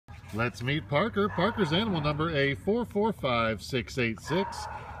Let's meet Parker. Parker's animal number A445686.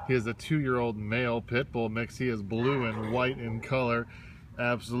 He is a 2-year-old male pit bull mix. He is blue and white in color.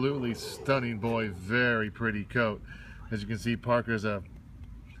 Absolutely stunning boy. Very pretty coat. As you can see, Parker's a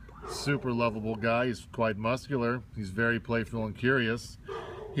super lovable guy. He's quite muscular. He's very playful and curious.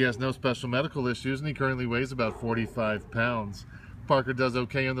 He has no special medical issues, and he currently weighs about 45 pounds. Parker does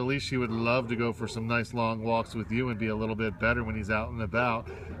okay on the leash. He would love to go for some nice long walks with you and be a little bit better when he's out and about,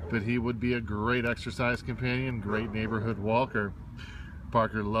 but he would be a great exercise companion, great neighborhood walker.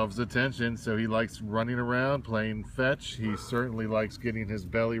 Parker loves attention, so he likes running around, playing fetch. He certainly likes getting his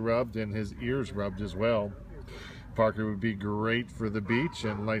belly rubbed and his ears rubbed as well. Parker would be great for the beach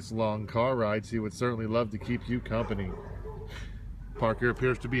and nice long car rides. He would certainly love to keep you company. Parker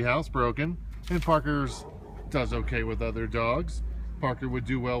appears to be housebroken, and Parker does okay with other dogs. Parker would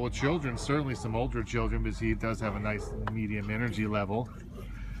do well with children, certainly some older children, because he does have a nice medium energy level.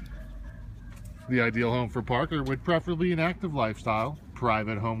 The ideal home for Parker would preferably be an active lifestyle,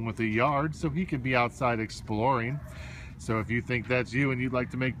 private home with a yard, so he can be outside exploring. So if you think that's you and you'd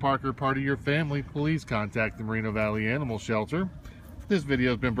like to make Parker part of your family, please contact the Moreno Valley Animal Shelter. This video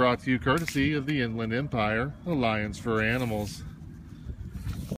has been brought to you courtesy of the Inland Empire Alliance for Animals.